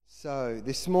So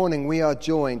this morning we are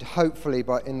joined, hopefully,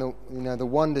 by the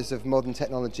wonders of modern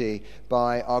technology,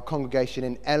 by our congregation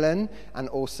in Ellen and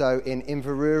also in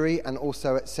Inverurie and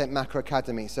also at St Macra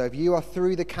Academy. So if you are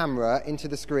through the camera into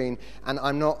the screen and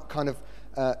I'm not kind of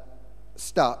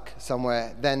stuck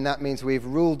somewhere, then that means we've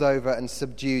ruled over and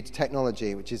subdued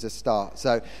technology, which is a start.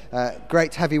 So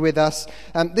great to have you with us.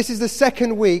 This is the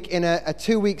second week in a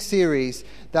 2-week series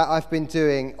that I've been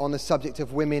doing on the subject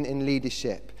of women in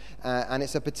leadership. And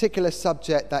it's a particular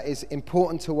subject that is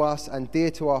important to us and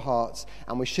dear to our hearts,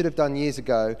 and we should have done years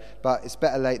ago, but it's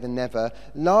better late than never.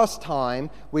 Last time,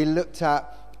 we looked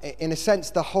at, in a sense,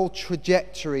 the whole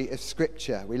trajectory of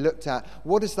Scripture. We looked at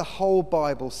what does the whole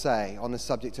Bible say on the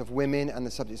subject of women and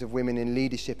the subject of women in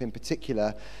leadership in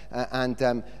particular,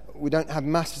 and we don't have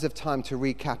masses of time to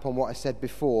recap on what I said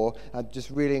before. I'd just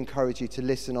really encourage you to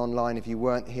listen online if you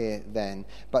weren't here then.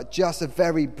 But just a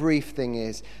very brief thing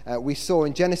is, we saw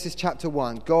in Genesis chapter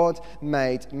 1, God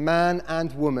made man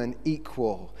and woman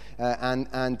equal.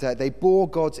 And they bore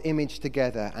God's image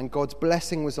together, and God's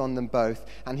blessing was on them both,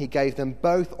 and he gave them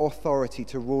both authority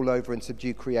to rule over and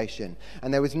subdue creation.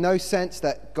 And there was no sense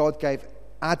that God gave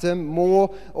Adam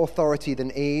more authority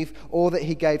than Eve, or that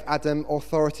he gave Adam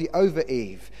authority over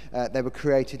Eve. They were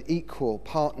created equal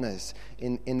partners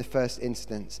in the first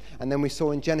instance. And then we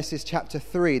saw in Genesis chapter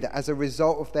 3 that as a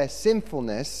result of their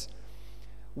sinfulness,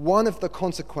 one of the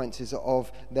consequences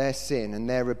of their sin and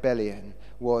their rebellion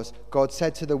was God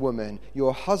said to the woman,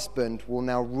 your husband will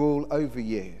now rule over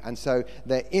you. And so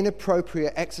the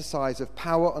inappropriate exercise of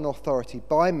power and authority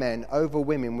by men over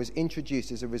women was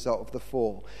introduced as a result of the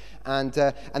fall. And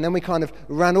then we kind of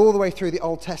ran all the way through the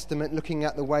Old Testament looking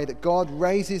at the way that God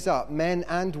raises up men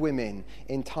and women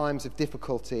in times of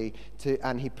difficulty,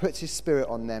 and he puts his spirit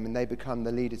on them and they become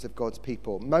the leaders of God's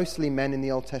people. Mostly men in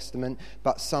the Old Testament,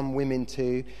 but some women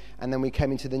too. And then we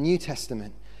came into the New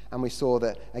Testament and we saw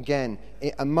that, again,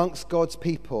 amongst God's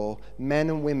people, men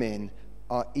and women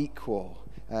are equal.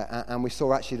 And we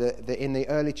saw actually that in the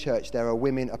early church there are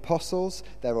women apostles,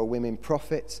 there are women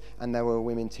prophets, and there are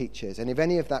women teachers. And if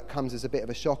any of that comes as a bit of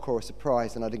a shock or a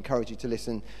surprise, then I'd encourage you to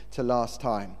listen to last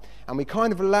time. And we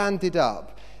kind of landed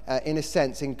up, in a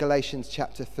sense, in Galatians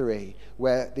chapter 3,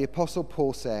 where the apostle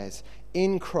Paul says,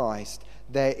 in Christ,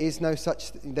 there's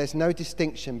no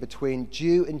distinction between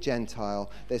Jew and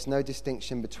Gentile. There's no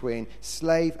distinction between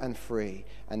slave and free.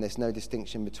 And there's no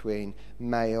distinction between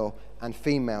male and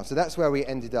female. So that's where we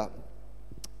ended up.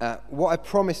 What I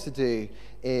promised to do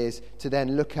is to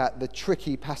then look at the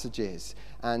tricky passages.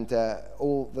 And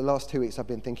all the last 2 weeks I've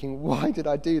been thinking, why did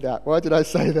I do that? Why did I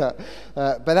say that?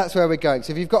 But that's where we're going.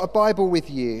 So if you've got a Bible with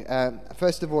you,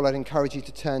 first of all, I'd encourage you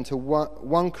to turn to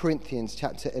 1 Corinthians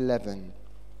chapter 11.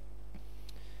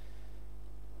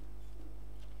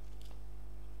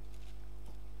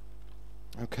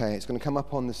 Okay, it's going to come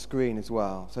up on the screen as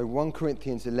well. So 1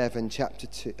 Corinthians 11, chapter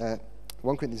 2,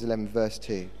 1 Corinthians 11, verse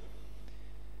 2.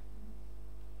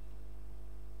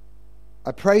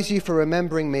 I praise you for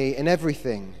remembering me in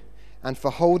everything and for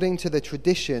holding to the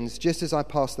traditions just as I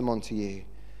passed them on to you.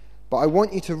 But I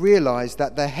want you to realize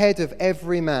that the head of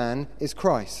every man is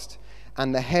Christ,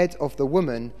 and the head of the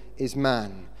woman is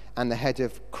man, and the head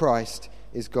of Christ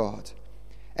is God.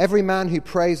 Every man who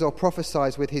prays or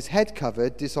prophesies with his head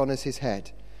covered dishonors his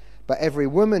head. But every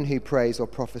woman who prays or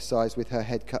prophesies with her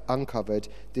head uncovered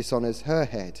dishonors her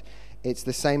head. It's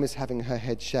the same as having her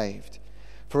head shaved.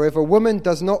 For if a woman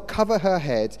does not cover her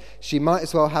head, she might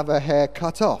as well have her hair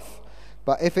cut off.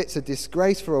 But if it's a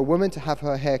disgrace for a woman to have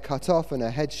her hair cut off and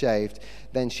her head shaved,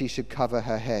 then she should cover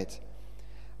her head.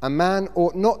 A man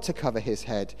ought not to cover his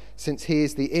head, since he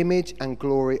is the image and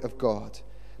glory of God.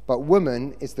 But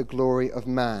woman is the glory of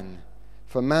man.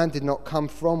 For man did not come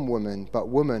from woman, but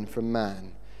woman from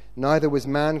man. Neither was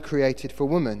man created for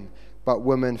woman, but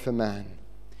woman for man.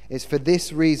 It's for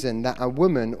this reason that a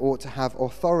woman ought to have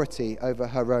authority over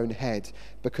her own head,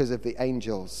 because of the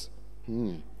angels.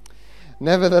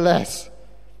 Nevertheless,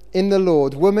 in the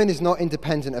Lord, woman is not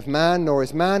independent of man, nor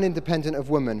is man independent of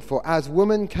woman. For as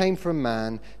woman came from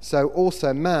man, so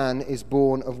also man is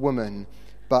born of woman.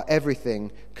 But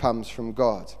everything comes from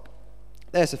God.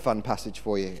 There's a fun passage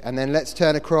for you. And then let's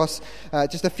turn across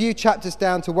just a few chapters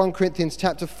down to 1 Corinthians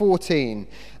chapter 14.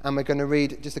 And we're going to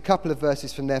read just a couple of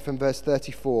verses from there, from verse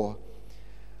 34.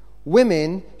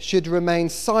 Women should remain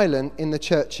silent in the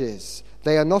churches.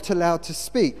 They are not allowed to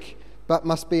speak, but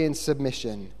must be in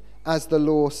submission, as the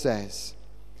law says.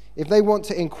 If they want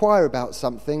to inquire about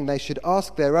something, they should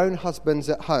ask their own husbands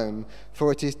at home,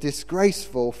 for it is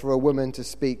disgraceful for a woman to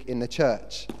speak in the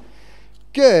church.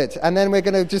 Good. And then we're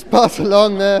going to just pass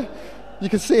along there. You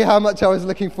can see how much I was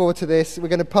looking forward to this. We're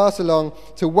going to pass along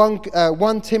to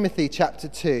 1 Timothy chapter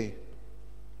 2.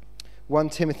 1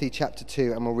 Timothy chapter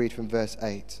 2, and we'll read from verse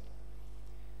 8.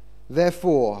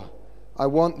 Therefore, I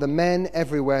want the men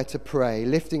everywhere to pray,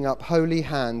 lifting up holy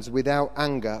hands without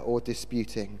anger or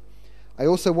disputing. I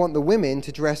also want the women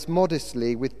to dress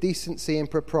modestly with decency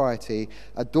and propriety,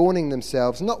 adorning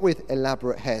themselves not with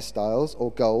elaborate hairstyles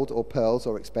or gold or pearls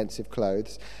or expensive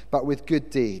clothes, but with good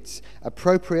deeds,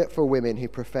 appropriate for women who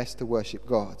profess to worship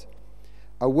God.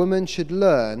 A woman should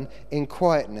learn in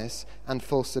quietness and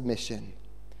full submission.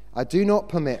 I do not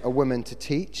permit a woman to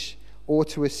teach or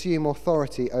to assume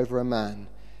authority over a man.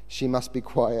 She must be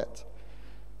quiet.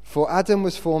 For Adam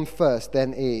was formed first,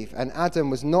 then Eve, and Adam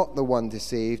was not the one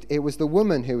deceived. It was the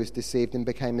woman who was deceived and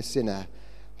became a sinner.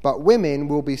 But women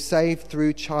will be saved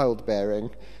through childbearing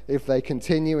if they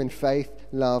continue in faith,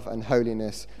 love, and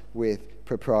holiness with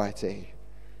propriety.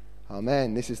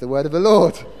 Amen. This is the word of the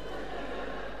Lord.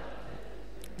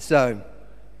 So,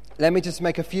 let me just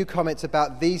make a few comments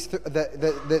about these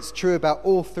that's true about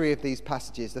all three of these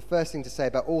passages. The first thing to say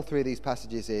about all three of these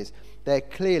passages is they're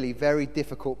clearly very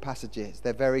difficult passages.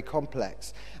 They're very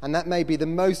complex. And that may be the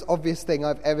most obvious thing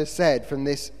I've ever said from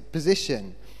this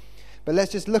position. But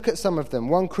let's just look at some of them.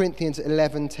 1 Corinthians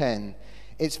 11:10.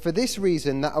 It's for this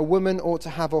reason that a woman ought to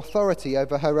have authority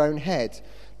over her own head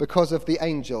because of the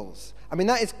angels. I mean,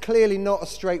 that is clearly not a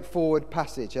straightforward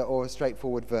passage or a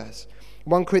straightforward verse.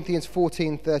 1 Corinthians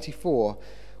 14:34,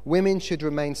 women should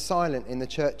remain silent in the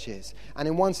churches. And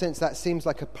in one sense, that seems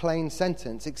like a plain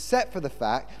sentence, except for the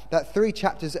fact that 3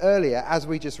 chapters earlier, as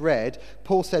we just read,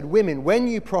 Paul said, women, when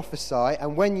you prophesy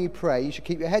and when you pray, you should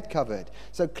keep your head covered.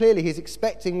 So clearly he's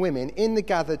expecting women in the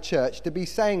gathered church to be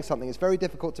saying something. It's very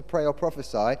difficult to pray or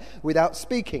prophesy without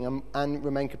speaking and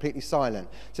remain completely silent.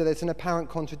 So there's an apparent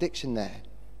contradiction there.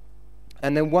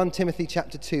 And then 1 Timothy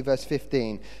chapter 2, verse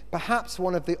 15. Perhaps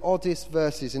one of the oddest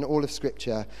verses in all of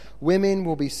Scripture. Women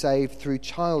will be saved through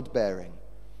childbearing.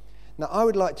 Now, I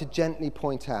would like to gently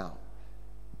point out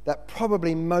that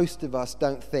probably most of us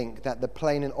don't think that the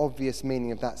plain and obvious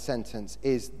meaning of that sentence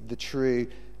is the true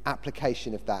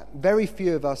application of that. Very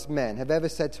few of us men have ever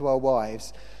said to our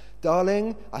wives,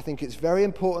 darling, I think it's very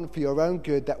important for your own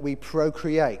good that we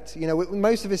procreate. You know,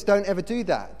 most of us don't ever do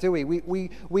that, do we?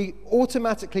 We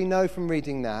automatically know from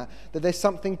reading that there's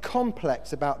something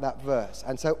complex about that verse.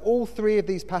 And so all three of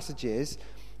these passages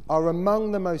are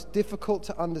among the most difficult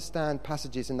to understand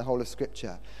passages in the whole of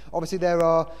Scripture. Obviously, there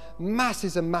are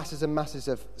masses and masses and masses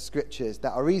of Scriptures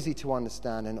that are easy to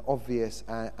understand and obvious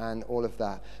and all of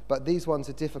that. But these ones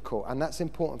are difficult, and that's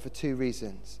important for 2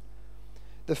 reasons.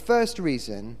 The first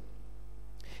reason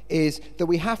is that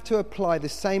we have to apply the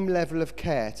same level of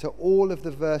care to all of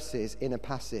the verses in a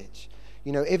passage.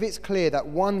 You know, if it's clear that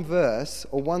one verse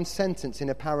or one sentence in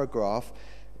a paragraph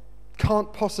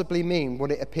can't possibly mean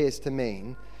what it appears to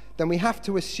mean, then we have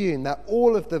to assume that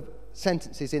all of the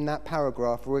sentences in that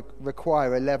paragraph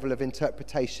require a level of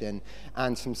interpretation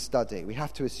and some study. We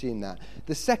have to assume that.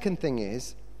 The second thing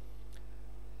is,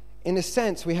 in a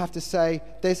sense, we have to say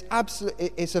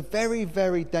it's a very,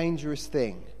 very dangerous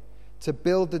thing to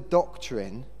build a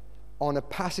doctrine on a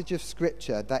passage of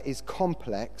Scripture that is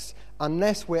complex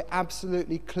unless we're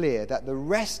absolutely clear that the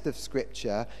rest of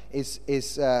Scripture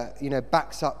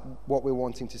backs up what we're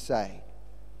wanting to say.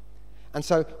 And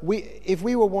so if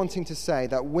we were wanting to say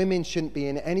that women shouldn't be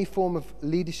in any form of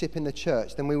leadership in the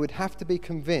church, then we would have to be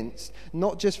convinced,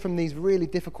 not just from these really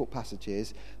difficult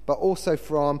passages, but also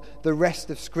from the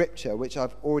rest of Scripture, which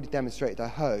I've already demonstrated, I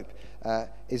hope,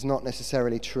 is not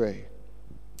necessarily true.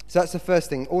 So that's the first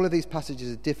thing. All of these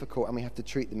passages are difficult, and we have to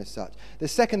treat them as such. The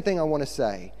second thing I want to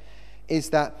say is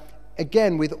that,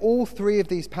 again, with all three of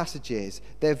these passages,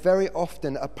 they're very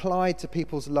often applied to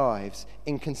people's lives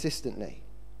inconsistently.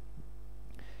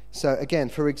 So again,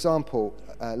 for example,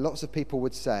 lots of people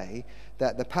would say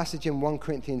that the passage in 1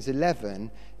 Corinthians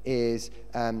 11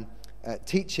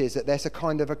 teaches that there's a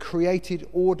kind of a created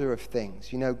order of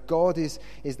things. You know, God is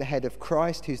the head of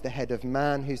Christ, who's the head of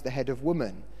man, who's the head of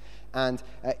woman. And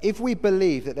if we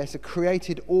believe that there's a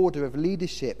created order of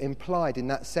leadership implied in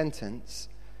that sentence,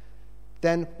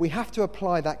 then we have to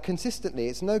apply that consistently.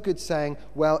 It's no good saying,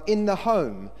 well, in the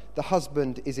home, the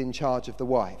husband is in charge of the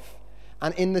wife.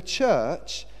 And in the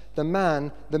church, the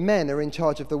men are in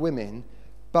charge of the women,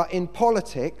 but in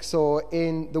politics or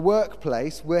in the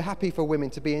workplace, we're happy for women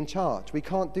to be in charge. We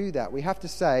can't do that. We have to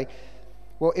say,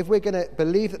 well, if we're going to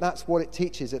believe that that's what it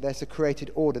teaches, that there's a created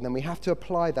order, then we have to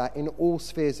apply that in all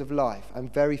spheres of life,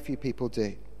 and very few people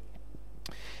do.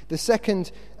 The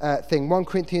second thing, 1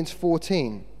 Corinthians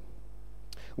 14.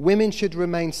 Women should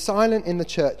remain silent in the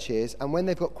churches, and when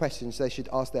they've got questions, they should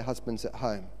ask their husbands at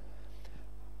home.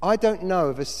 I don't know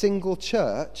of a single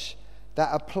church that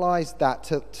applies that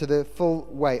to the full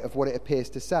weight of what it appears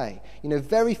to say.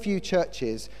 Very few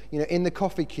churches, in the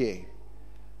coffee queue,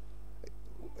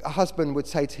 a husband would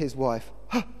say to his wife,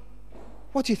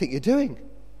 "What do you think you're doing?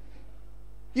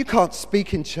 You can't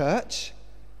speak in church.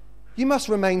 You must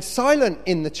remain silent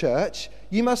in the church.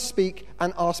 You must speak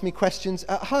and ask me questions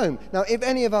at home." Now, if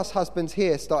any of us husbands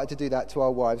here started to do that to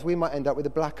our wives, we might end up with a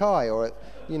black eye or,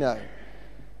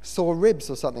 sore ribs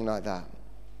or something like that.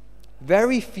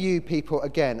 Very few people,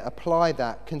 again, apply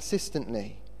that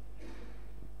consistently.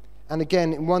 And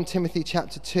again, in 1 Timothy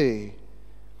chapter 2,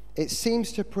 it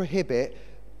seems to prohibit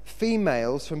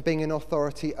females from being an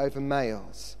authority over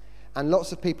males. And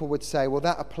lots of people would say, well,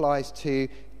 that applies to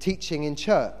teaching in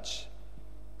church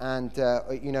and,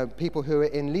 people who are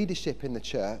in leadership in the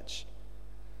church.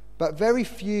 But very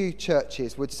few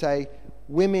churches would say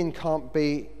women can't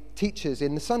be teachers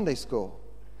in the Sunday school.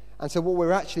 And so what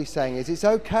we're actually saying is it's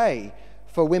okay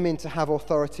for women to have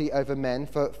authority over men,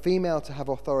 for female to have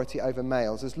authority over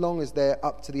males, as long as they're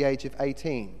up to the age of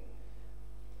 18.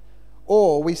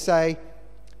 Or we say,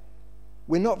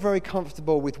 we're not very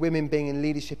comfortable with women being in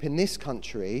leadership in this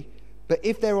country, but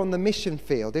if they're on the mission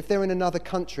field, if they're in another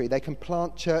country, they can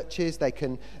plant churches, they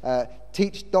can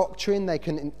teach doctrine, they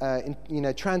can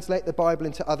translate the Bible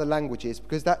into other languages,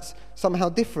 because that's somehow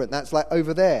different. That's like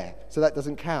over there, so that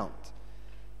doesn't count.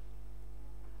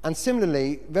 And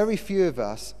similarly, very few of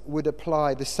us would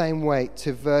apply the same weight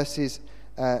to verse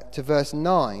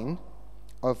 9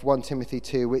 of 1 Timothy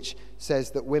 2, which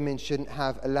says that women shouldn't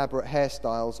have elaborate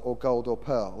hairstyles or gold or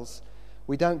pearls.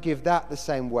 We don't give that the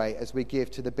same weight as we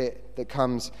give to the bit that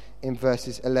comes in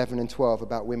verses 11 and 12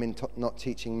 about women not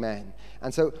teaching men.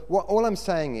 And so all I'm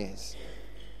saying is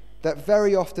that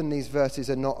very often these verses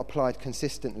are not applied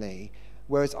consistently,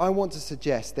 whereas I want to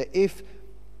suggest that if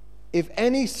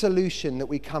any solution that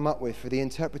we come up with for the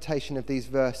interpretation of these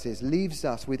verses leaves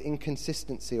us with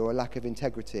inconsistency or a lack of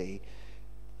integrity,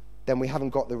 then we haven't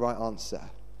got the right answer.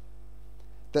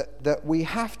 That we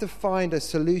have to find a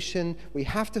solution, we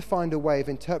have to find a way of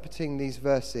interpreting these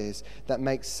verses that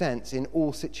makes sense in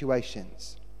all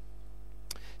situations.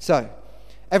 So,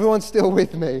 everyone's still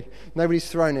with me? Nobody's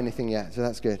thrown anything yet, so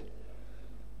that's good.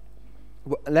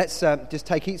 Let's just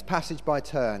take each passage by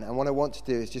turn, and what I want to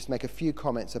do is just make a few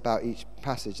comments about each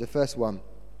passage. The first one,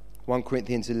 1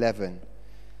 Corinthians 11.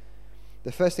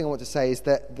 The first thing I want to say is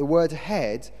that the word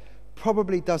head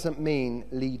probably doesn't mean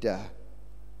leader.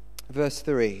 Verse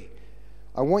 3,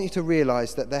 I want you to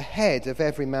realize that the head of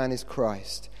every man is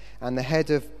Christ, and the head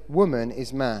of woman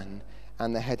is man,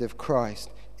 and the head of Christ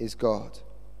is God.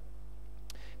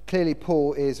 Clearly,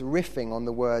 Paul is riffing on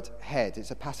the word head.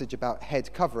 It's a passage about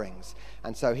head coverings.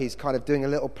 And so he's kind of doing a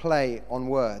little play on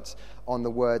words on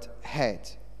the word head.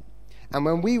 And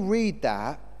when we read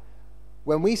that,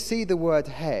 when we see the word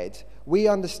head, we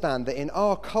understand that in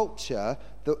our culture,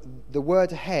 the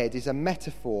word head is a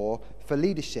metaphor for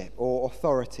leadership or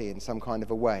authority in some kind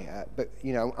of a way.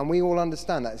 And we all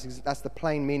understand that. That's the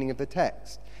plain meaning of the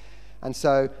text. And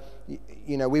so,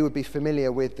 we would be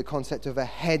familiar with the concept of a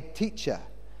head teacher,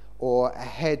 or a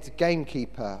head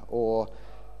gamekeeper, or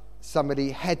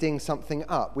somebody heading something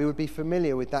up. We would be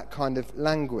familiar with that kind of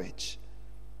language.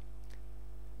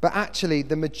 But actually,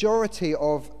 the majority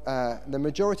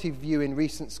view in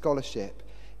recent scholarship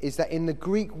is that in the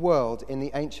Greek world, in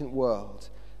the ancient world,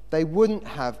 they wouldn't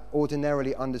have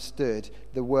ordinarily understood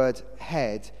the word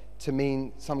head to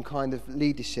mean some kind of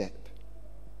leadership.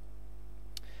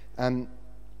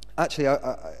 Actually,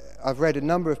 I've read a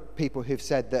number of people who've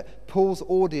said that Paul's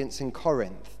audience in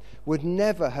Corinth would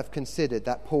never have considered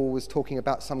that Paul was talking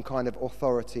about some kind of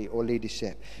authority or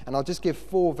leadership. And I'll just give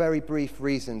 4 very brief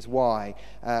reasons why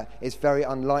it's very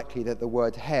unlikely that the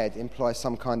word head implies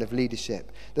some kind of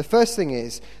leadership. The first thing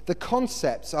is the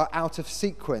concepts are out of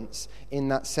sequence in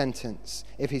that sentence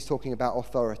if he's talking about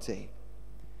authority.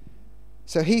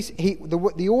 So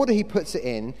the order he puts it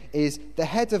in is the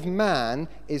head of man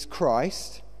is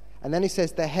Christ, and then he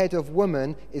says the head of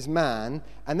woman is man,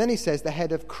 and then he says the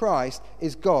head of Christ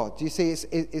is God. Do you see?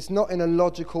 It's not in a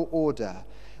logical order.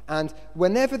 And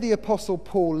whenever the Apostle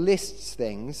Paul lists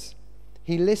things,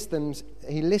 he lists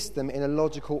them in a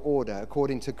logical order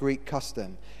according to Greek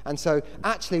custom. And so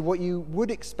actually what you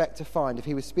would expect to find if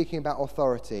he was speaking about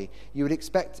authority, you would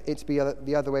expect it to be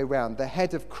the other way around. The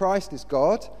head of Christ is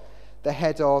God, the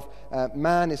head of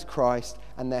man is Christ,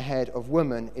 and the head of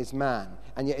woman is man.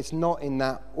 And yet it's not in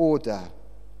that order.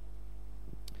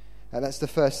 That's the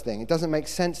first thing. It doesn't make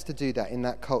sense to do that in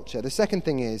that culture. The second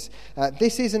thing is,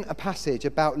 this isn't a passage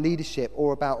about leadership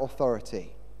or about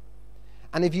authority.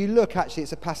 And if you look, actually,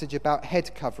 it's a passage about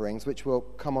head coverings, which we'll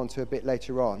come on to a bit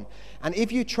later on. And if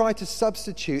you try to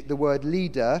substitute the word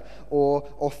leader or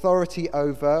authority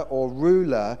over or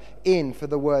ruler in for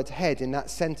the word head in that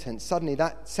sentence, suddenly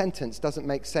that sentence doesn't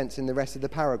make sense in the rest of the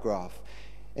paragraph.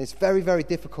 And it's very, very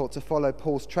difficult to follow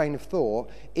Paul's train of thought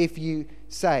if you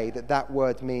say that that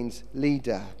word means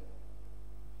leader.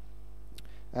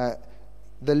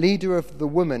 The leader of the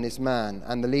woman is man,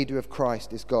 and the leader of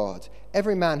Christ is God.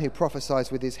 Every man who prophesies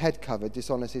with his head covered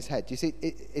dishonors his head. You see,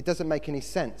 it doesn't make any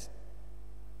sense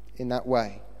in that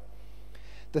way.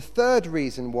 The third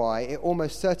reason why it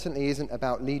almost certainly isn't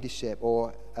about leadership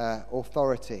or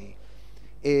authority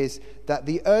is that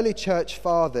the early church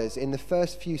fathers in the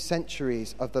first few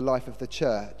centuries of the life of the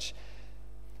church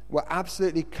were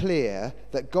absolutely clear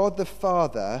that God the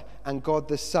Father and God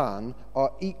the Son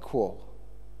are equal.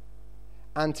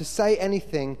 And to say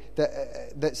anything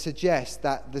that suggests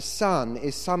that the Son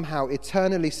is somehow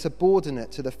eternally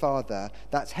subordinate to the Father,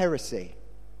 that's heresy.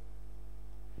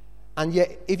 And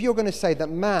yet, if you're going to say that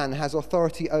man has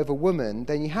authority over woman,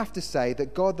 then you have to say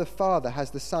that God the Father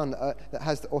has the Son, that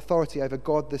has the authority over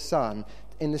God the Son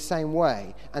in the same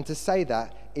way. And to say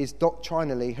that is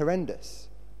doctrinally horrendous.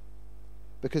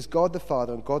 Because God the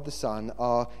Father and God the Son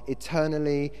are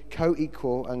eternally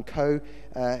co-equal and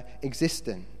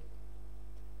co-existent.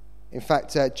 In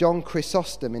fact, John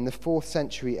Chrysostom in the 4th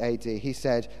century AD, he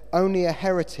said, only a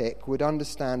heretic would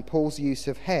understand Paul's use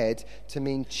of head to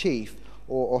mean chief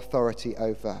or authority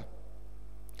over.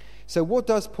 So what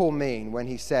does Paul mean when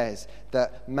he says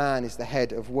that man is the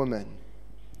head of woman?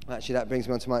 Actually, that brings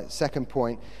me on to my second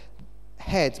point.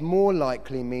 Head more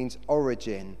likely means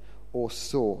origin or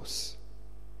source.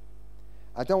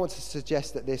 I don't want to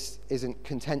suggest that this isn't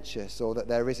contentious or that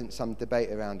there isn't some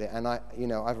debate around it. And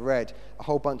I've read a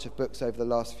whole bunch of books over the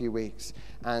last few weeks,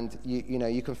 and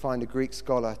you can find a Greek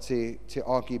scholar to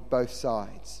argue both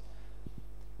sides.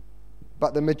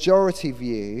 But the majority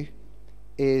view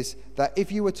is that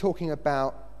if you were talking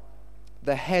about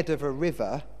the head of a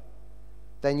river,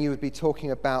 then you would be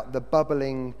talking about the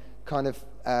bubbling kind of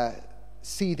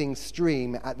seething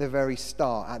stream at the very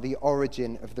start, at the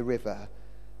origin of the river.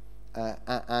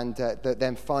 That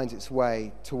then finds its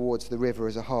way towards the river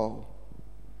as a whole.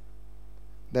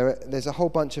 There's a whole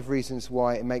bunch of reasons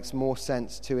why it makes more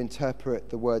sense to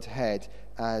interpret the word head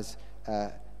as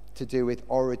to do with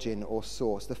origin or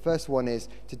source. The first one is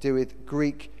to do with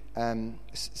Greek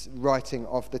writing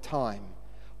of the time,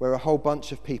 where a whole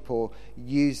bunch of people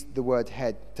used the word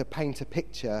head to paint a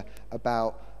picture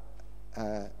about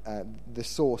the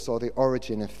source or the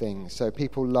origin of things. So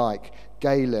people like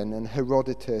Galen and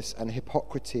Herodotus and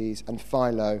Hippocrates and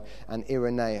Philo and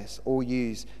Irenaeus all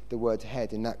use the word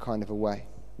head in that kind of a way.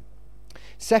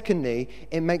 Secondly,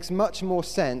 it makes much more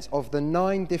sense of the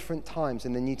 9 different times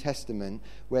in the New Testament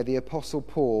where the Apostle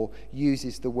Paul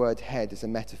uses the word head as a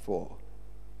metaphor.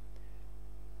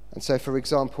 And so, for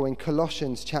example, in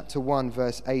Colossians chapter 1,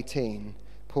 verse 18,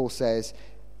 Paul says,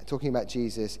 talking about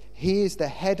Jesus, he is the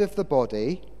head of the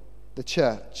body, the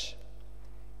church.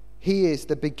 He is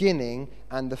the beginning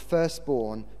and the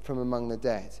firstborn from among the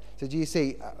dead. So do you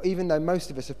see, even though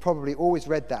most of us have probably always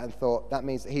read that and thought that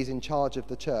means that he's in charge of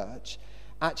the church,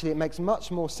 actually it makes much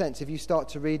more sense if you start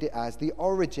to read it as the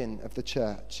origin of the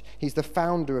church. He's the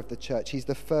founder of the church. He's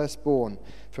the firstborn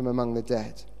from among the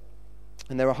dead.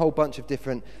 And there are a whole bunch of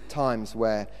different times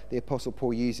where the Apostle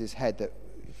Paul uses head that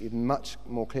much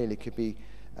more clearly could be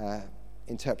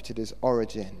interpreted as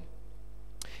origin.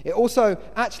 It also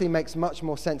actually makes much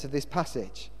more sense of this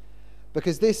passage,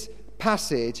 because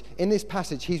in this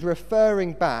passage, he's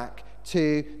referring back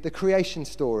to the creation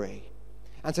story.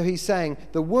 And so he's saying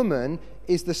the woman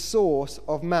is the source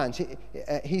of man.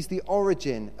 He's the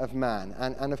origin of man.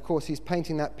 And of course, he's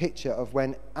painting that picture of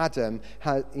when Adam,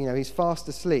 he's fast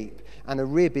asleep and a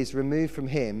rib is removed from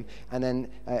him, and then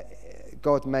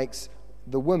God makes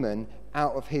the woman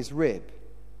out of his rib.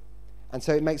 And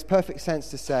so it makes perfect sense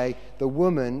to say the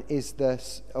man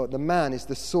is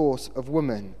the source of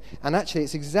woman. And actually,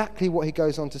 it's exactly what he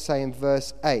goes on to say in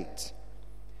verse 8.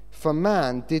 For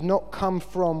man did not come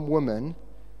from woman,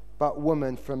 but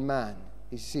woman from man.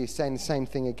 You see, he's saying the same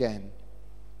thing again.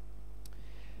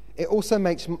 It also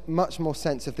makes much more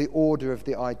sense of the order of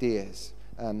the ideas.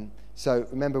 So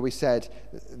remember we said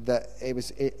that it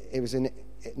was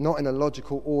not in a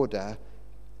logical order,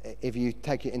 if you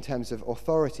take it in terms of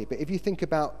authority. But if you think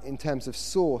about in terms of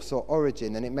source or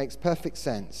origin, then it makes perfect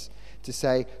sense to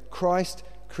say Christ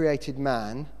created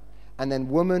man, and then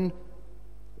woman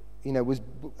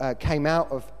came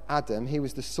out of Adam. He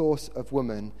was the source of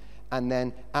woman. And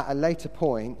then at a later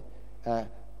point,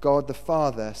 God the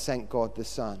Father sent God the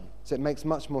Son. So it makes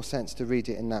much more sense to read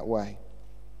it in that way.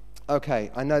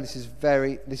 Okay, I know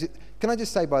can I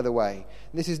just say, by the way,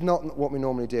 this is not what we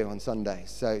normally do on Sundays.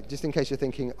 So just in case you're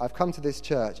thinking, I've come to this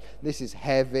church, this is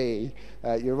heavy.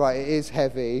 You're right, it is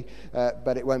heavy,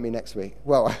 but it won't be next week.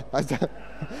 Well,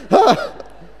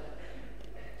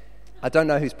 I don't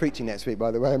know who's preaching next week,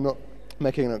 by the way. I'm not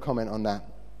making a comment on that.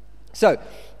 So,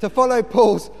 to follow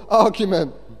Paul's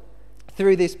argument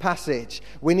through this passage,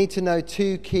 we need to know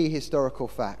two key historical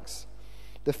facts.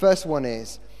 The first one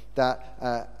is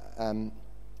that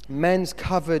men's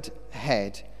covered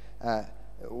head,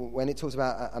 when it talks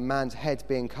about a man's head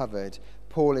being covered,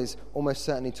 Paul is almost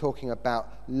certainly talking about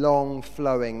long,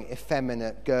 flowing,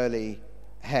 effeminate, girly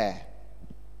hair.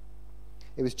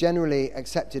 It was generally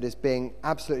accepted as being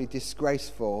absolutely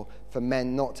disgraceful for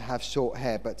men not to have short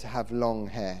hair, but to have long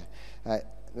hair.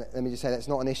 Let me just say that's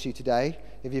not an issue today.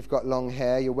 If you've got long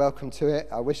hair, you're welcome to it.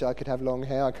 I wish I could have long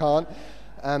hair. I can't.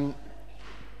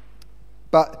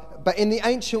 But in the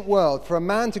ancient world, for a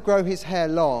man to grow his hair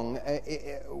long,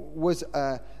 it was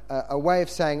a way of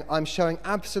saying, I'm showing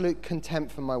absolute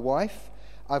contempt for my wife.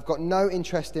 I've got no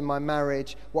interest in my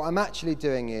marriage. What I'm actually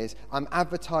doing is I'm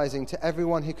advertising to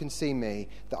everyone who can see me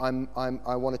that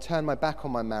I want to turn my back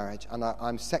on my marriage and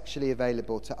I'm sexually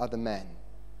available to other men.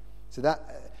 So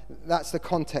that's the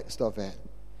context of it.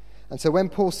 And so when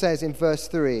Paul says in verse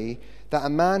 3 that a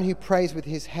man who prays with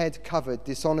his head covered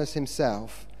dishonors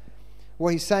himself,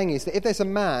 what he's saying is that if there's a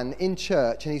man in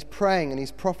church and he's praying and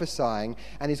he's prophesying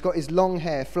and he's got his long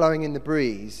hair flowing in the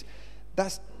breeze,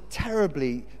 that's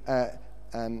terribly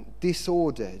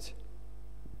disordered.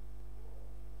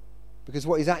 Because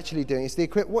what he's actually doing is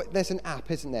there's an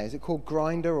app, isn't there? Is it called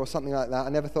Grindr or something like that? I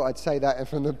never thought I'd say that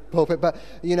from the pulpit, but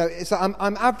it's I'm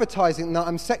advertising that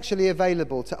I'm sexually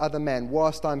available to other men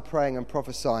whilst I'm praying and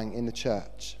prophesying in the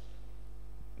church.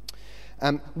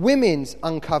 Women's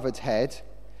uncovered head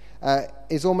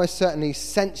is almost certainly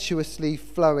sensuously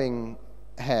flowing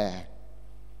hair.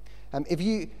 If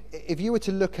you were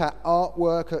to look at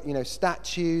artwork,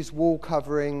 statues, wall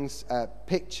coverings,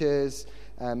 pictures,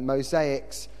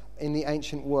 mosaics in the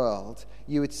ancient world,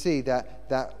 you would see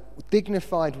that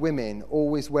dignified women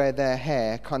always wear their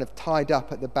hair kind of tied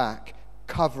up at the back,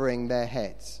 covering their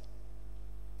heads.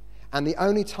 And the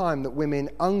only time that women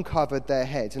uncovered their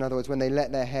heads, in other words, when they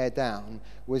let their hair down,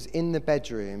 was in the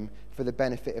bedroom for the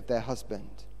benefit of their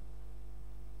husband.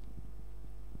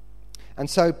 And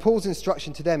so Paul's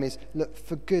instruction to them is, look,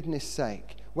 for goodness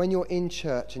sake, when you're in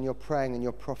church and you're praying and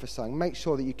you're prophesying, make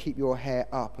sure that you keep your hair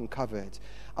up and covered.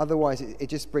 Otherwise, it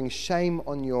just brings shame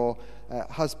on your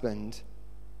husband,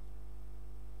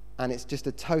 and it's just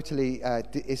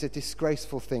it's a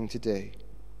disgraceful thing to do.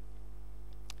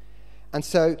 And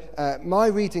so my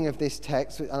reading of this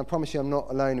text, and I promise you I'm not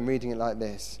alone in reading it like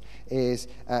this, is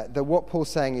that what Paul's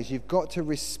saying is you've got to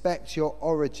respect your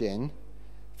origin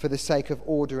for the sake of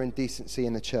order and decency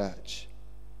in the church.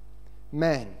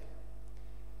 Men,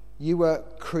 you were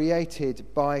created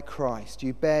by Christ.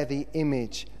 You bear the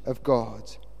image of God.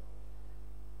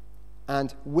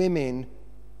 And women,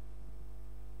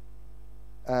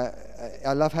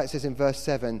 I love how it says in verse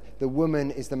 7, the woman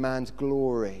is the man's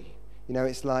glory.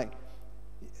 It's like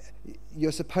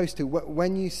you're supposed to,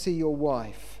 when you see your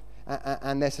wife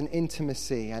and there's an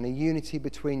intimacy and a unity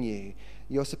between you,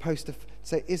 you're supposed to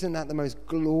say, isn't that the most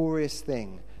glorious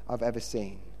thing I've ever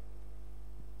seen?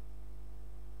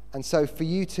 And so for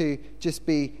you to just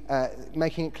be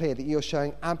making it clear that you're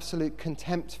showing absolute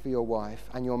contempt for your wife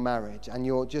and your marriage, and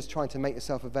you're just trying to make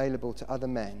yourself available to other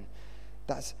men,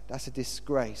 that's a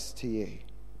disgrace to you.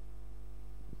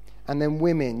 And then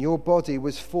women, your body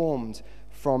was formed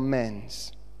from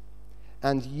men's,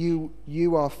 and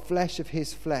you are flesh of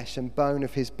his flesh and bone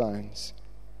of his bones.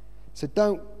 So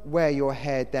don't wear your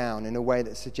hair down in a way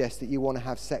that suggests that you want to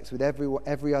have sex with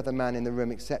every other man in the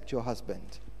room except your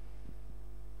husband.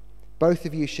 Both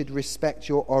of you should respect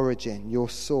your origin, your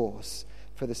source,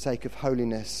 for the sake of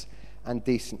holiness and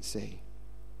decency.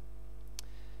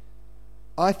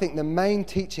 I think the main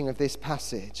teaching of this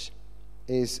passage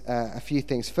is a few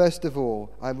things. First of all,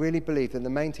 I really believe that the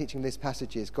main teaching of this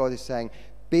passage is God is saying,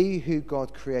 be who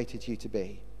God created you to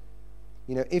be.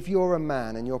 If you're a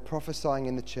man and you're prophesying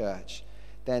in the church,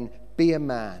 then be a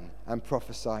man and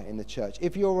prophesy in the church.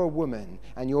 If you're a woman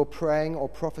and you're praying or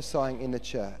prophesying in the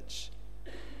church,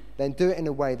 then do it in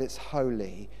a way that's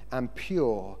holy and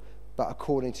pure, but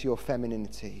according to your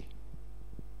femininity.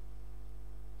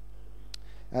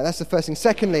 That's the first thing.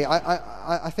 Secondly,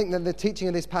 I think that the teaching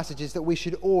of this passage is that we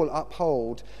should all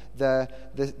uphold the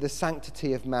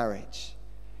sanctity of marriage.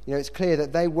 It's clear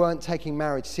that they weren't taking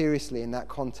marriage seriously in that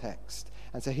context.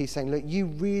 And so he's saying, look, you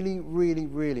really, really,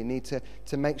 really need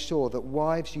to make sure that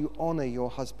wives, you honour your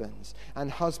husbands,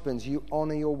 and husbands, you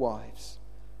honour your wives.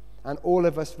 And all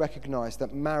of us recognise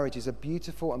that marriage is a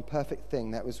beautiful and perfect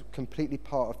thing that was completely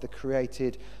part of the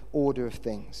created order of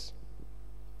things.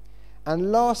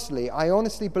 And lastly, I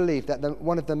honestly believe that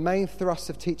one of the main thrusts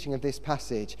of teaching of this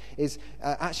passage is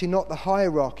actually not the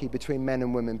hierarchy between men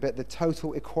and women, but the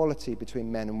total equality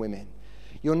between men and women.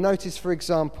 You'll notice, for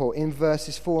example, in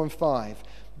verses 4 and 5,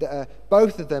 that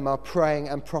both of them are praying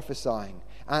and prophesying,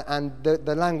 and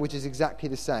the language is exactly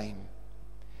the same.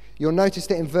 You'll notice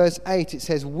that in verse 8 it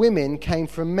says, women came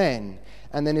from men,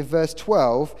 and then in verse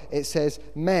 12 it says,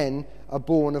 men are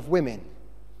born of women.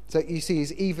 So you see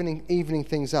he's evening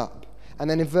things up. And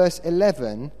then in verse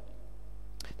 11,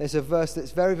 there's a verse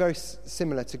that's very, very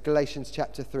similar to Galatians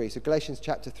chapter 3. So Galatians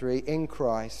chapter 3, in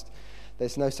Christ,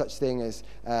 there's no such thing as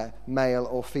male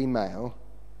or female.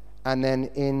 And then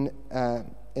in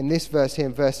this verse here,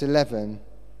 in verse 11,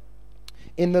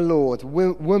 in the Lord,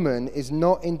 woman is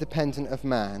not independent of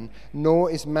man, nor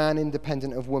is man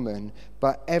independent of woman,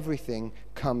 but everything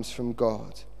comes from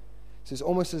God. So it's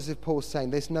almost as if Paul's saying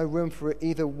there's no room for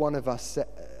either one of us,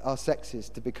 our sexes,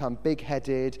 to become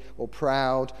big-headed or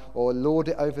proud or lord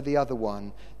it over the other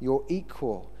one. You're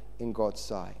equal in God's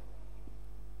sight.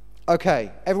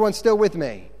 Okay, everyone still with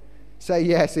me? Say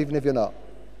yes, even if you're not.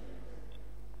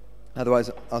 Otherwise,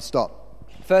 I'll stop.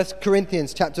 1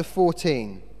 Corinthians chapter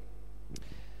 14.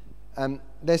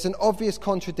 There's an obvious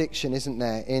contradiction, isn't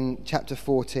there, in chapter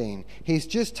 14. He's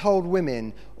just told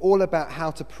women all about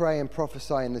how to pray and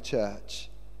prophesy in the church.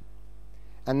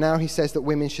 And now he says that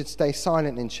women should stay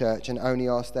silent in church and only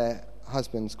ask their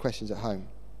husbands questions at home.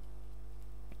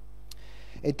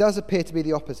 It does appear to be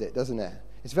the opposite, doesn't it?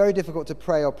 It's very difficult to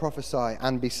pray or prophesy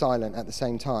and be silent at the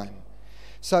same time.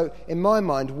 So, in my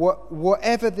mind,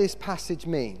 whatever this passage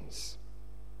means,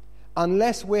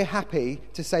 unless we're happy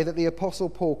to say that the Apostle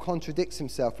Paul contradicts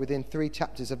himself within 3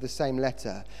 chapters of the same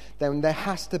letter, then there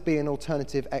has to be an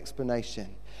alternative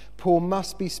explanation. Paul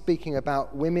must be speaking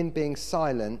about women being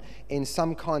silent in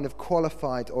some kind of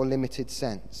qualified or limited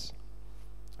sense.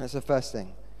 That's the first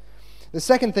thing. The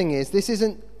second thing is, this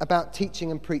isn't about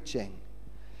teaching and preaching.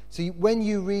 So when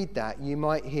you read that, you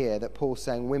might hear that Paul's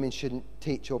saying women shouldn't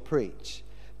teach or preach.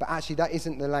 But actually, that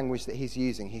isn't the language that he's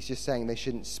using. He's just saying they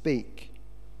shouldn't speak.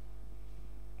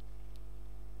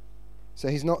 So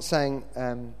he's not saying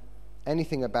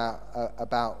anything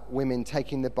about women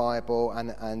taking the Bible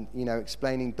and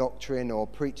explaining doctrine or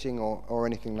preaching or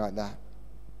anything like that.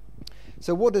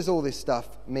 So what does all this stuff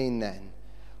mean then?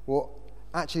 Well,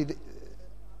 actually,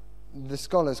 the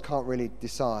scholars can't really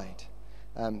decide.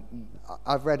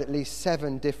 I've read at least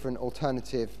 7 different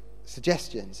alternative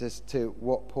suggestions as to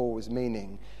what Paul was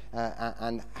meaning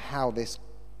and how this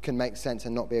can make sense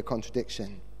and not be a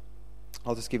contradiction.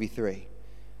 I'll just give you 3.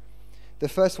 The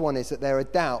first one is that there are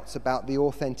doubts about the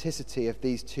authenticity of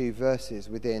these 2 verses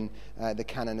within the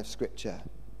canon of Scripture.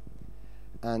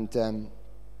 And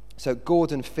so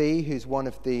Gordon Fee, who's one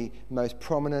of the most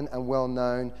prominent and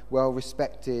well-known,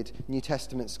 well-respected New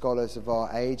Testament scholars of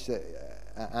our age,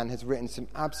 and has written some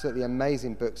absolutely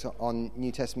amazing books on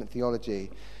New Testament theology,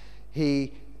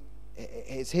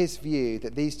 it's his view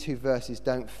that these 2 verses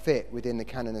don't fit within the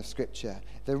canon of Scripture.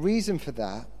 The reason for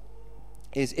that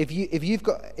is if you've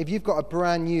got a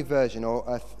brand new version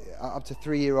or up to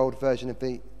 3-year-old version of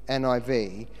the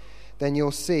NIV, then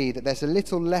you'll see that there's a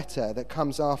little letter that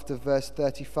comes after verse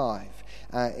 35.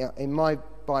 In my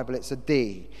Bible, it's a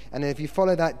D. And if you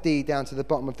follow that D down to the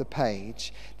bottom of the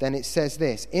page, then it says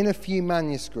this: in a few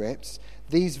manuscripts,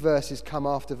 these verses come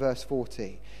after verse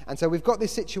 40. And so we've got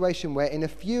this situation where in a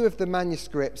few of the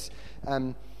manuscripts,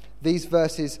 these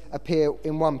verses appear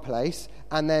in one place,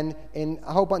 and then in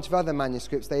a whole bunch of other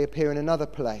manuscripts, they appear in another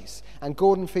place. And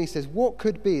Gordon Fee says, what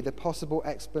could be the possible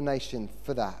explanation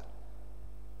for that?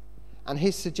 And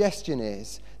his suggestion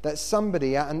is that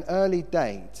somebody at an early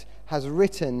date has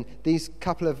written these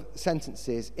couple of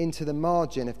sentences into the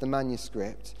margin of the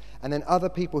manuscript, and then other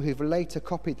people who've later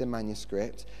copied the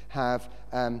manuscript have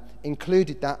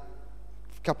included that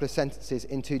couple of sentences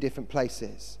in 2 different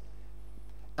places.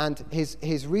 And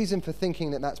his reason for thinking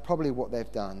that that's probably what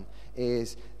they've done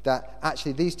is that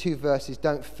actually these 2 verses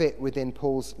don't fit within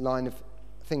Paul's line of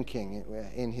thinking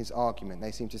in his argument.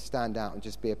 They seem to stand out and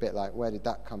just be a bit like, where did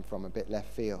that come from? A bit left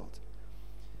field.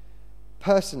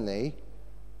 Personally,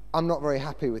 I'm not very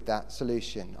happy with that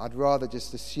solution. I'd rather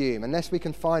just assume, unless we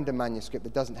can find a manuscript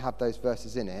that doesn't have those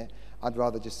verses in it, I'd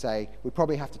rather just say we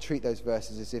probably have to treat those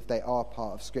verses as if they are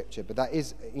part of Scripture. But that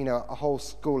is, a whole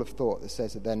school of thought that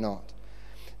says that they're not.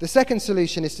 The second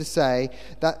solution is to say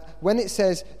that when it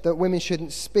says that women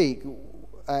shouldn't speak,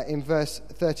 in verse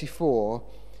 34,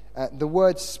 the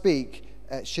word speak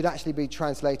should actually be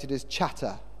translated as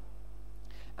chatter.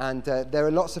 And there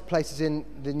are lots of places in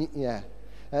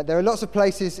there are lots of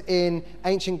places in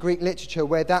ancient Greek literature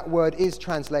where that word is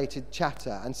translated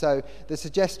chatter. And so the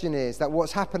suggestion is that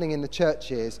what's happening in the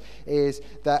churches is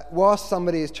that whilst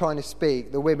somebody is trying to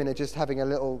speak, the women are just having a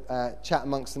little chat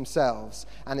amongst themselves,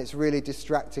 and it's really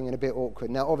distracting and a bit awkward.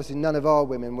 Now, obviously, none of our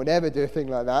women would ever do a thing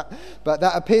like that, but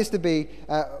that appears to be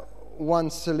one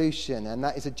solution, and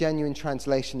that is a genuine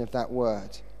translation of that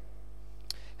word.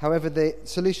 However, the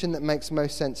solution that makes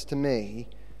most sense to me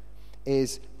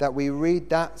is that we read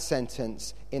that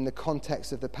sentence in the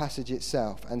context of the passage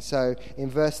itself. And so in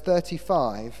verse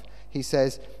 35, he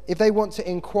says, if they want to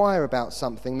inquire about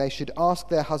something, they should ask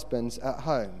their husbands at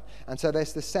home. And so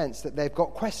there's the sense that they've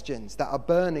got questions that are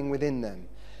burning within them.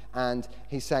 And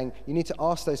he's saying, you need to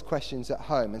ask those questions at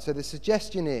home. And so the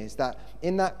suggestion is that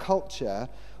in that culture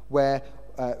where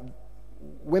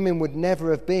women would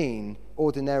never have been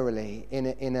ordinarily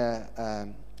in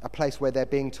a place where they're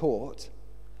being taught,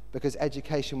 because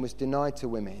education was denied to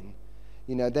women.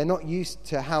 They're not used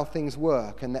to how things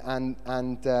work, and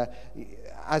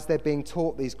as they're being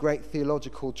taught these great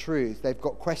theological truths, they've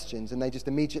got questions, and they just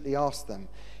immediately ask them.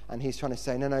 And he's trying to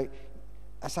say, no,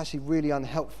 that's actually really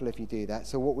unhelpful if you do that.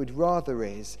 So what we'd rather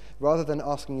is, rather than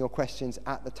asking your questions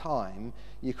at the time,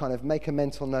 you kind of make a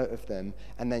mental note of them,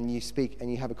 and then you speak and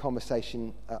you have a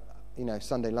conversation,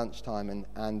 Sunday lunchtime,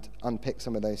 and unpick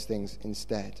some of those things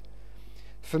instead.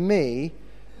 For me,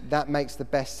 that makes the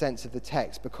best sense of the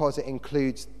text because it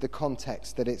includes the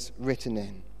context that it's written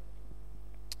in.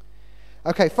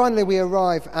 Okay, finally we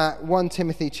arrive at 1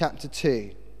 Timothy chapter 2.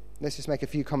 Let's just make a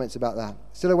few comments about that.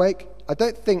 Still awake? I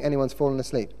don't think anyone's fallen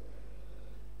asleep.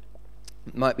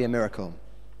 It might be a miracle.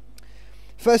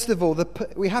 First of all,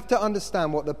 we have to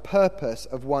understand what the purpose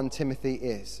of 1 Timothy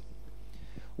is.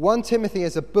 1 Timothy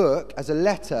as a book, as a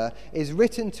letter, is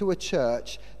written to a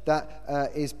church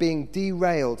that is being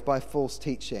derailed by false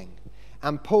teaching.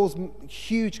 And Paul's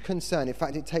huge concern, in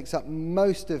fact it takes up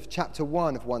most of chapter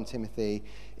 1 of 1 Timothy,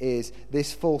 is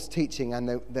this false teaching and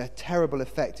the terrible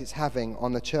effect it's having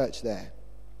on the church there.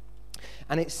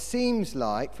 And it seems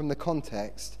like, from the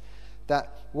context,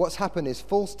 that what's happened is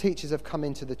false teachers have come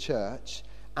into the church,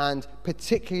 and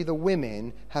particularly the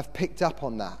women have picked up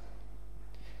on that.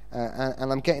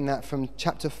 And I'm getting that from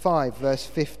chapter 5, verse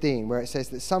 15, where it says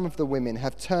that some of the women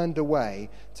have turned away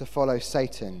to follow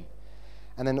Satan.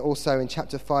 And then also in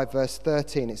chapter 5, verse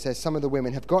 13, it says some of the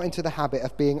women have got into the habit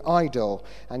of being idle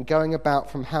and going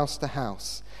about from house to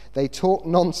house. They talk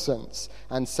nonsense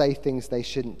and say things they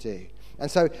shouldn't do. And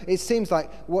so it seems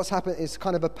like what's happened is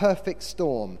kind of a perfect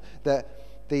storm, that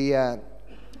the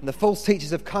false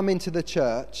teachers have come into the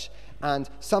church, and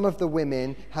some of the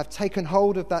women have taken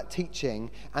hold of that teaching,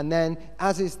 and then,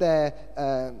 as is their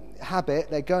habit,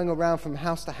 they're going around from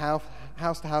house to house,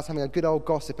 having a good old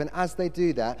gossip. And as they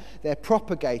do that, they're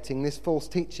propagating this false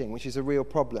teaching, which is a real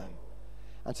problem.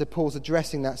 And so Paul's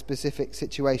addressing that specific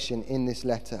situation in this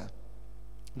letter.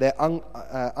 They're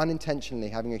unintentionally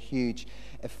having a huge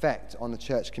effect on the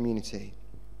church community.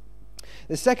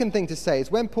 The second thing to say is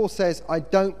when Paul says, I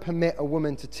don't permit a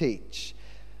woman to teach,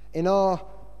 in our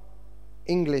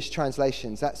English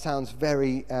translations, that sounds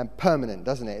very permanent,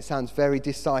 doesn't it? It sounds very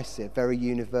decisive, very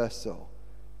universal.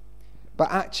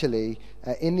 But actually,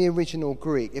 in the original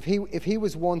Greek, if he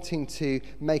was wanting to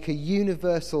make a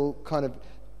universal kind of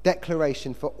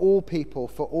declaration for all people,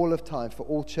 for all of time, for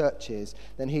all churches,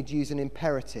 then he'd use an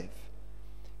imperative.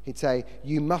 He'd say,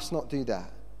 you must not do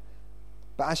that.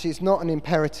 But actually, it's not an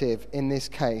imperative in this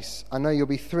case. I know you'll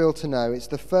be thrilled to know it's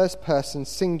the first person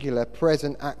singular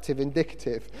present active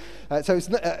indicative. So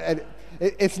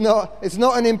it's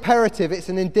not an imperative, it's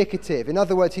an indicative. In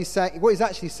other words, what he's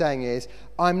actually saying is,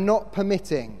 I'm not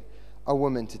permitting a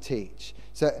woman to teach.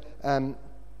 So,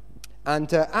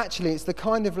 actually, it's the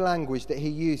kind of language that he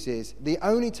uses. The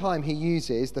only time he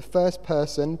uses the first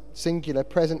person, singular,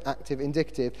 present, active,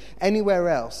 indicative, anywhere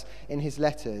else in his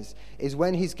letters, is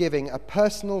when he's giving a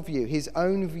personal view, his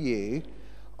own view,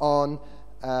 on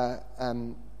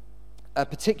a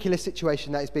particular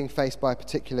situation that is being faced by a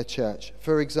particular church.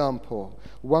 For example,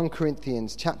 1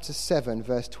 Corinthians chapter 7,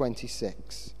 verse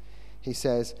 26. He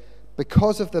says,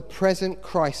 because of the present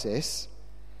crisis,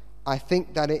 I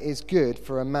think that it is good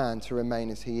for a man to remain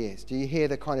as he is. Do you hear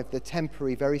the kind of the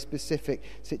temporary, very specific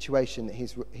situation that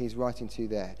he's writing to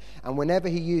there? And whenever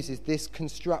he uses this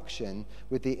construction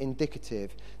with the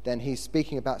indicative, then he's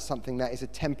speaking about something that is a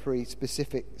temporary,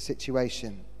 specific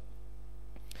situation.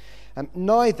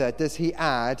 Neither does he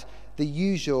add the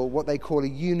usual, what they call a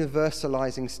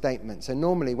universalizing statement. So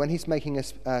normally when he's making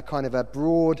a kind of a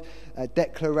broad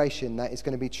declaration that is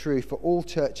going to be true for all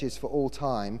churches for all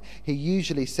time, he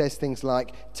usually says things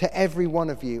like, to every one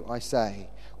of you I say,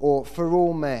 or for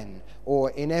all men,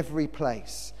 or in every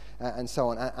place, and so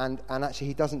on. And actually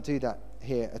he doesn't do that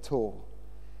here at all.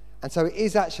 And so it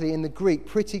is actually in the Greek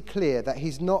pretty clear that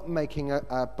he's not making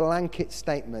a blanket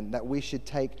statement that we should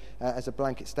take as a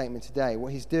blanket statement today.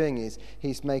 What he's doing is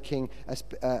he's making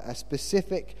a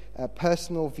specific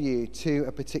personal view to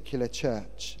a particular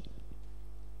church.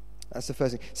 That's the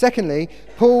first thing. Secondly,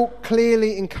 Paul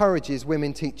clearly encourages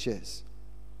women teachers.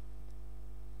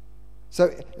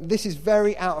 So this is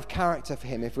very out of character for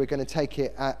him if we're going to take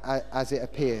it as it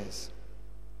appears.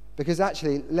 Because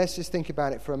actually, let's just think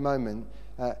about it for a moment.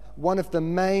 One of the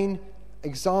main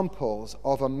examples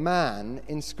of a man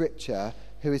in Scripture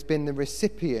who has been the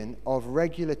recipient of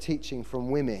regular teaching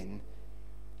from women,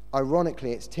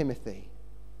 ironically, it's Timothy.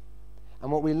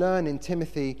 And what we learn in 2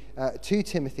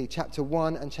 Timothy chapter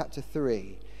 1 and chapter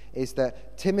 3 is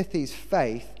that Timothy's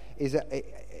faith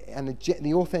and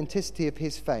the authenticity of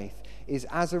his faith is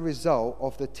as a result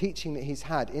of the teaching that he's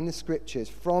had in the Scriptures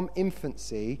from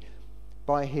infancy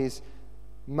by his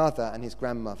mother and his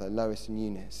grandmother, Lois and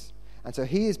Eunice. And so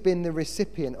he has been the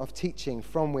recipient of teaching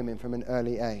from women from an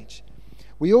early age.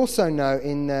 We also know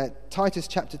in Titus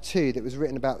chapter 2 that was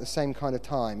written about the same kind of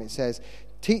time, it says,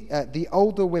 the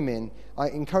older women, I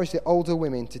encourage the older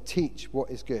women to teach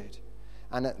what is good.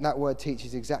 And that word teach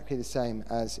is exactly the same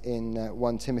as in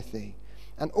 1 Timothy.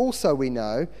 And also we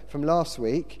know from last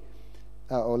week,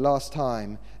 or last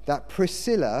time, that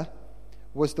Priscilla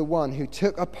was the one who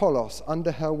took Apollos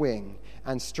under her wing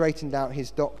and straightened out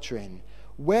his doctrine.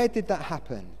 Where did that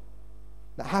happen?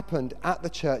 That happened at the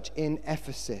church in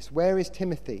Ephesus. Where is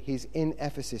Timothy? He's in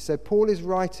Ephesus. So Paul is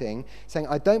writing, saying,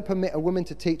 I don't permit a woman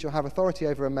to teach or have authority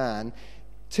over a man,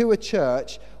 to a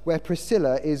church where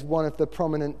Priscilla is one of the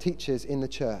prominent teachers in the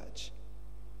church.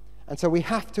 And so we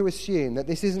have to assume that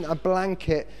this isn't a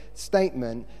blanket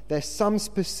statement. There's some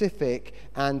specific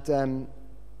and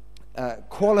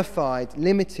qualified,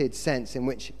 limited sense in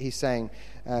which he's saying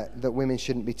that women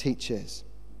shouldn't be teachers.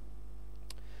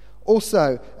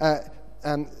 Also,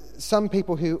 some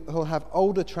people who'll have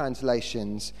older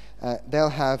translations, they'll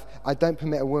have, I don't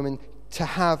permit a woman to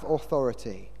have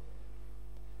authority.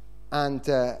 And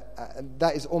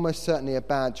that is almost certainly a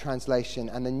bad translation.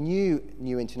 And the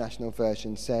New International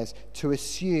Version says to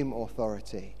assume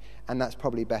authority. And that's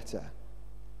probably better.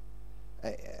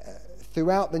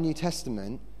 Throughout the New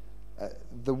Testament,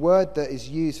 the word that is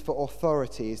used for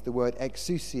authority is the word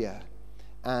exousia.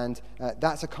 And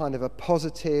that's a kind of a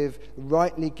positive,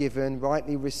 rightly given,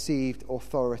 rightly received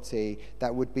authority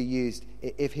that would be used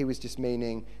if he was just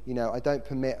meaning, I don't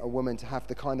permit a woman to have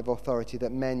the kind of authority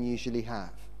that men usually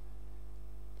have.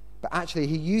 But actually,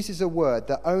 he uses a word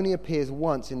that only appears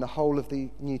once in the whole of the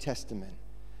New Testament.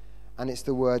 And it's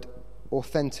the word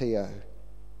authentio.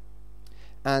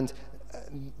 And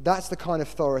that's the kind of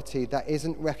authority that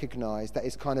isn't recognized, that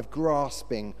is kind of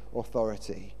grasping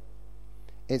authority.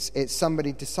 It's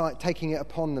somebody taking it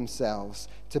upon themselves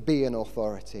to be an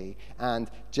authority and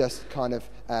just kind of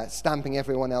stamping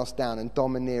everyone else down and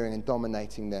domineering and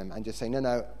dominating them and just saying,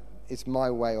 no, it's my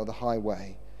way or the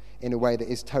highway, in a way that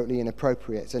is totally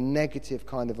inappropriate. It's a negative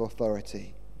kind of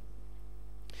authority.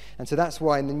 And so that's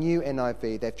why in the new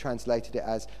NIV they've translated it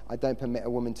as, I don't permit a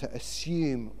woman to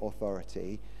assume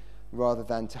authority rather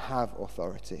than to have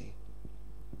authority.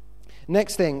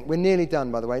 Next thing, we're nearly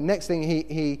done, by the way. Next thing,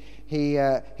 he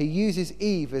uses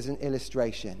Eve as an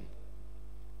illustration.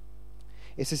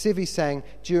 It's as if he's saying,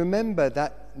 do you remember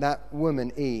that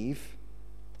woman, Eve?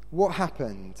 What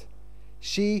happened?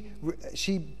 She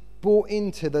bought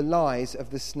into the lies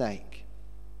of the snake.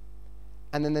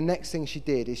 And then the next thing she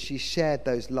did is she shared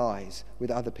those lies with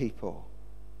other people.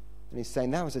 And he's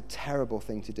saying that was a terrible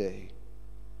thing to do.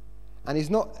 And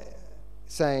he's not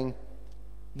saying,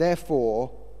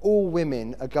 therefore, all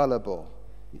women are gullible.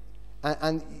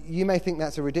 And you may think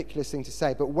that's a ridiculous thing to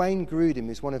say, but Wayne Grudem,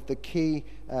 who's one of the key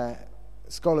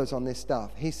scholars on this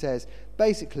stuff, he says,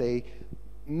 basically,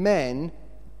 men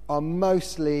are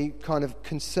mostly kind of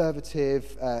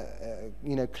conservative,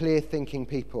 clear-thinking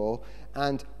people,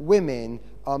 and women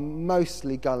are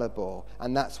mostly gullible,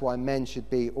 and that's why men should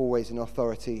be always in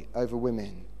authority over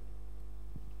women.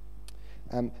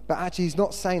 But actually, he's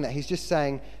not saying that. He's just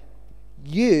saying,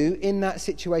 you, in that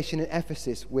situation in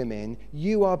Ephesus, women,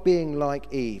 you are being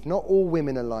like Eve. Not all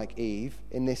women are like Eve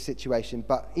in this situation,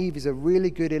 but Eve is a really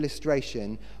good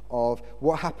illustration of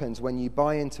what happens when you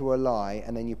buy into a lie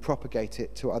and then you propagate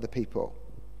it to other people.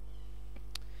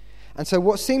 And so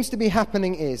what seems to be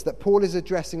happening is that Paul is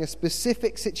addressing a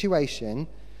specific situation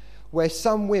where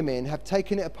some women have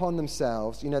taken it upon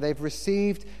themselves. They've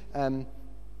received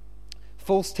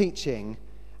false teaching,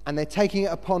 and they're taking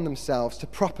it upon themselves to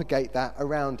propagate that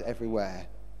around everywhere.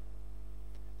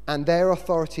 And their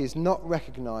authority is not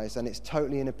recognized, and it's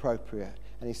totally inappropriate.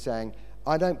 And he's saying,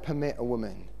 I don't permit a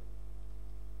woman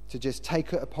to just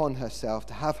take it upon herself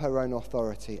to have her own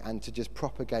authority and to just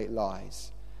propagate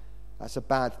lies. That's a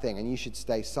bad thing, and you should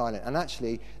stay silent. And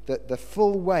actually, the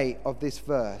full weight of this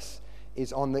verse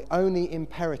is on the only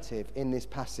imperative in this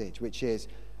passage, which is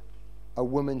a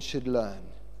woman should learn.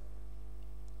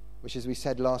 Which, as we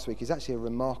said last week, is actually a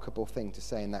remarkable thing to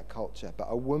say in that culture. But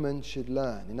a woman should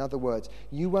learn. In other words,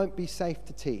 you won't be safe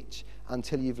to teach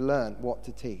until you've learned what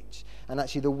to teach. And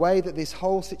actually, the way that this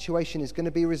whole situation is going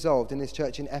to be resolved in this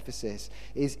church in Ephesus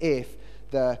is if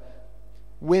the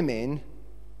women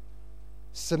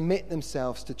submit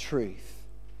themselves to truth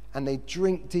and they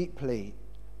drink deeply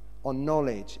on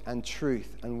knowledge and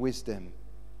truth and wisdom,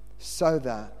 so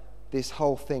that this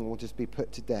whole thing will just be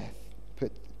put to death,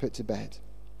 put to bed.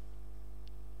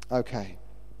 Okay.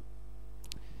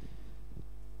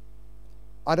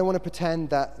 I don't want to pretend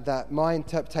that my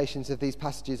interpretations of these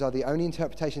passages are the only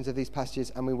interpretations of these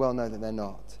passages, and we well know that they're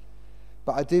not.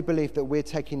 But I do believe that we're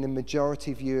taking the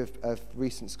majority view of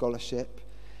recent scholarship.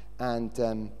 And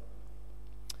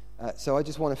so I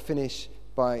just want to finish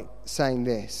by saying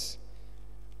this.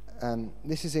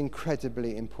 This is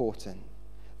incredibly important.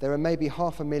 There are maybe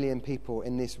 500,000 people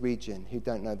in this region who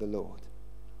don't know the Lord.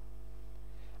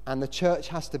 And the church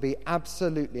has to be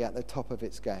absolutely at the top of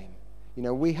its game.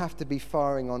 We have to be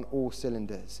firing on all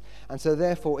cylinders. And so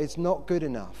therefore, it's not good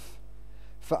enough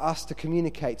for us to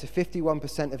communicate to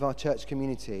 51% of our church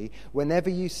community, whenever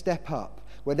you step up,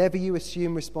 whenever you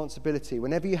assume responsibility,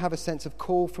 whenever you have a sense of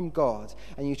call from God,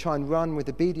 and you try and run with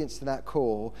obedience to that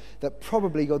call, that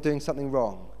probably you're doing something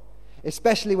wrong.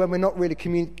 Especially when we're not really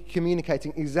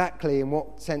communicating exactly in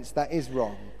what sense that is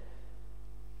wrong.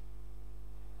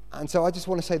 And so I just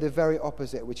want to say the very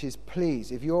opposite, which is,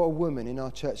 please, if you're a woman in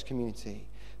our church community,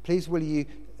 please will you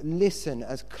listen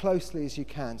as closely as you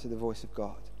can to the voice of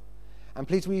God. And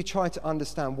please will you try to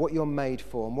understand what you're made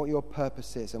for and what your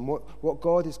purpose is and what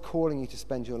God is calling you to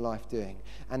spend your life doing.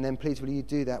 And then please will you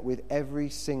do that with every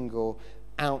single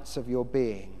ounce of your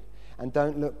being. And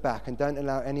don't look back and don't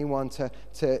allow anyone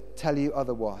to tell you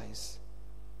otherwise.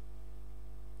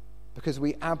 Because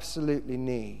we absolutely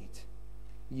need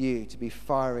you to be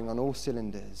firing on all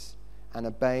cylinders and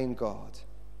obeying God,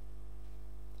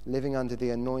 living under the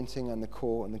anointing and the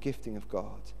call and the gifting of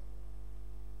God,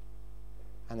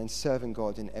 and then serving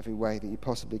God in every way that you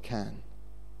possibly can.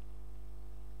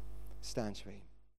 Stand, shall we?